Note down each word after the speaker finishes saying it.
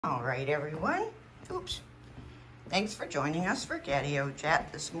All right, everyone. Oops. Thanks for joining us for Catio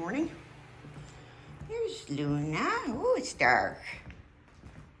chat this morning. Here's Luna. Oh, it's dark.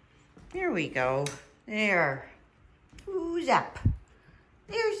 There we go. There. Who's up?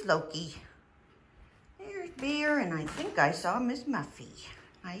 There's Loki. There's Bear, and I think I saw Miss Muffy.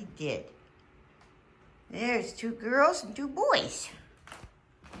 I did. There's 2 girls and 2 boys.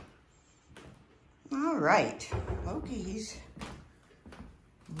 All right. Loki's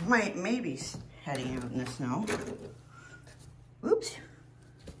maybe heading out in the snow. Oops.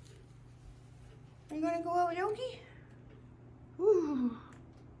 Are you gonna go out, Loki? Ooh.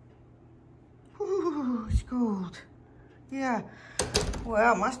 Ooh, it's cold. Yeah.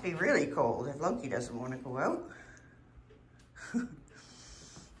 Well, it must be really cold if Loki doesn't want to go out.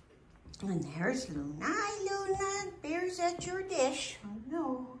 And there's Luna. Hi, Luna. Bear's at your dish. Oh,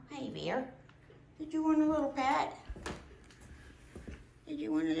 no. Hey, Bear. Did you want a little pat? Did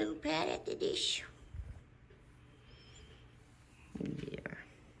you want a little pat at the dish? Bear.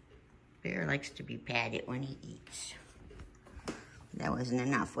 Bear likes to be patted when he eats. That wasn't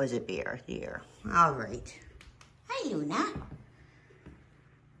enough, was it, Bear? There. All right. Hi, Luna.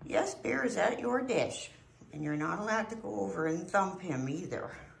 Yes, Bear is at your dish. And you're not allowed to go over and thump him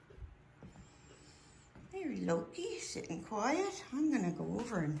either. There's Loki, sitting quiet. I'm going to go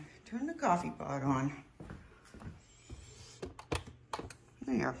over and turn the coffee pot on.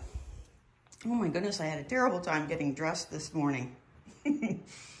 There. Oh my goodness, I had a terrible time getting dressed this morning.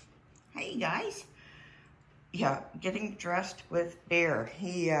 Hey guys. Yeah, getting dressed with Bear.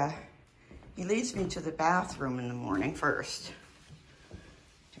 He leads me to the bathroom in the morning first.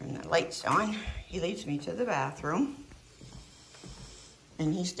 Turn the lights on. He leads me to the bathroom.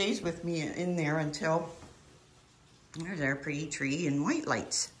 And he stays with me in there until there's our pretty tree and white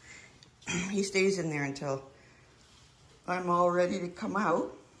lights. He stays in there until I'm all ready to come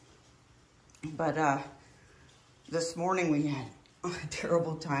out. But this morning we had a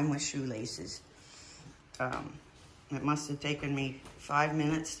terrible time with shoelaces. It must have taken me 5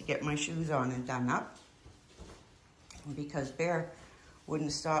 minutes to get my shoes on and done up because Bear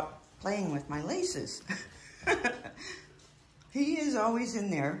wouldn't stop playing with my laces. He is always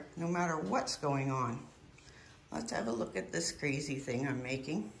in there no matter what's going on. Let's have a look at this crazy thing I'm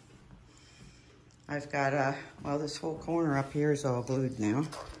making. I've got, well, this whole corner up here is all glued now.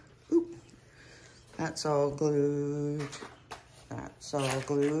 Oop. That's all glued. That's all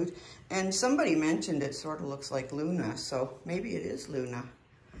glued. And somebody mentioned it sort of looks like Luna, so maybe it is Luna.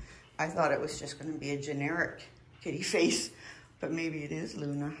 I thought it was just going to be a generic kitty face, but maybe it is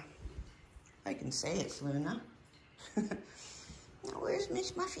Luna. I can say it's Luna. Now, where's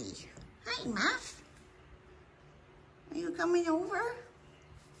Miss Muffy? Hi, Muff. Are you coming over?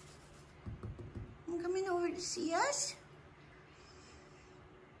 You coming over to see us?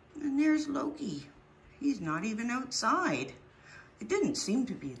 And there's Loki. He's not even outside. It didn't seem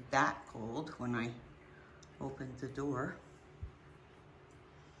to be that cold when I opened the door.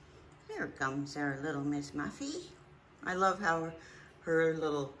 There comes our little Miss Muffy. I love how her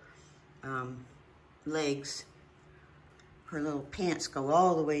little legs, her little pants go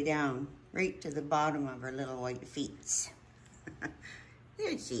all the way down, right to the bottom of her little white feet.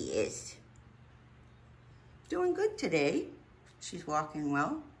 There she is. Doing good today. She's walking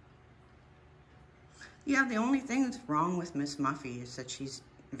well. Yeah, the only thing that's wrong with Miss Muffy is that she's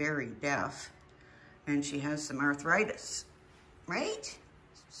very deaf and she has some arthritis, right?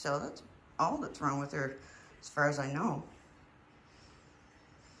 So that's all that's wrong with her as far as I know.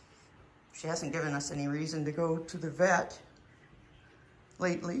 She hasn't given us any reason to go to the vet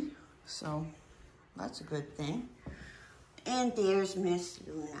lately, so that's a good thing. And there's Miss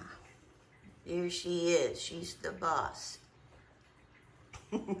Luna. There she is. She's the boss.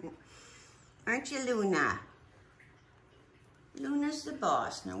 Aren't you, Luna? Luna's the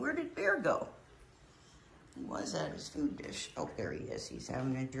boss. Now, where did Bear go? He was at his food dish. Oh, there he is. He's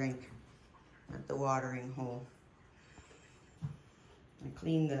having a drink at the watering hole. I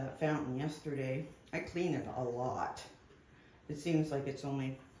cleaned the fountain yesterday. I clean it a lot. It seems like it's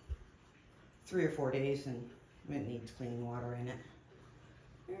only 3 or 4 days and it needs clean water in it.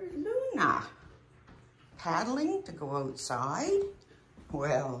 There's Luna. Paddling to go outside?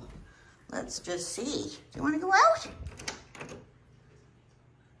 Well, let's just see. Do you want to go out?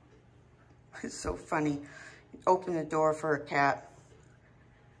 It's so funny. You open the door for a cat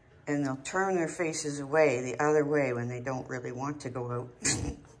and they'll turn their faces away the other way when they don't really want to go out.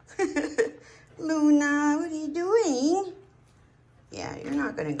 Luna, what are you doing? Yeah, you're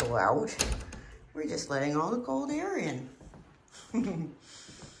not going to go out. We're just letting all the cold air in.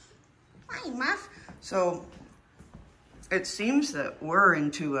 Hi, Muff. So it seems that we're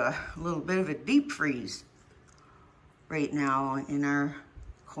into a little bit of a deep freeze right now in our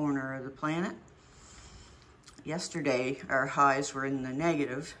corner of the planet. Yesterday, our highs were in the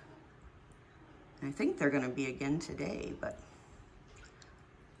negative. I think they're going to be again today, but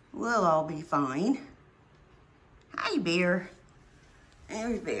we'll all be fine. Hi, Bear.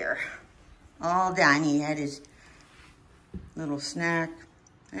 There's Bear. All done. He had his little snack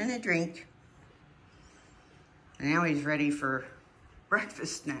and a drink. And now he's ready for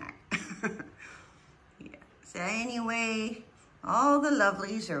breakfast snack. Yeah. So anyway, all the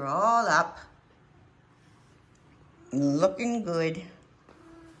lovelies are all up. Looking good.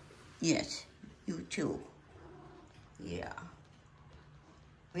 Yes, you too. Yeah.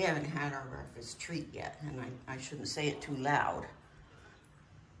 We haven't had our breakfast treat yet, and I shouldn't say it too loud.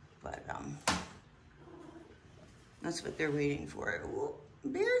 But, that's what they're waiting for. Well,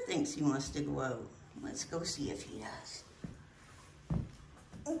 Bear thinks he wants to go out. Let's go see if he does.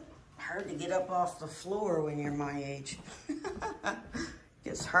 Oh, hard to get up off the floor when you're my age.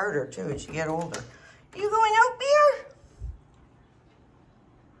 Gets harder, too, as you get older. You going out,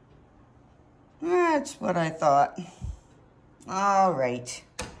 Bear? That's what I thought. All right.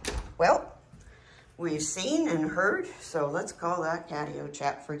 Well, we've seen and heard, so let's call that Catio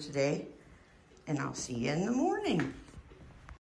chat for today. And I'll see you in the morning.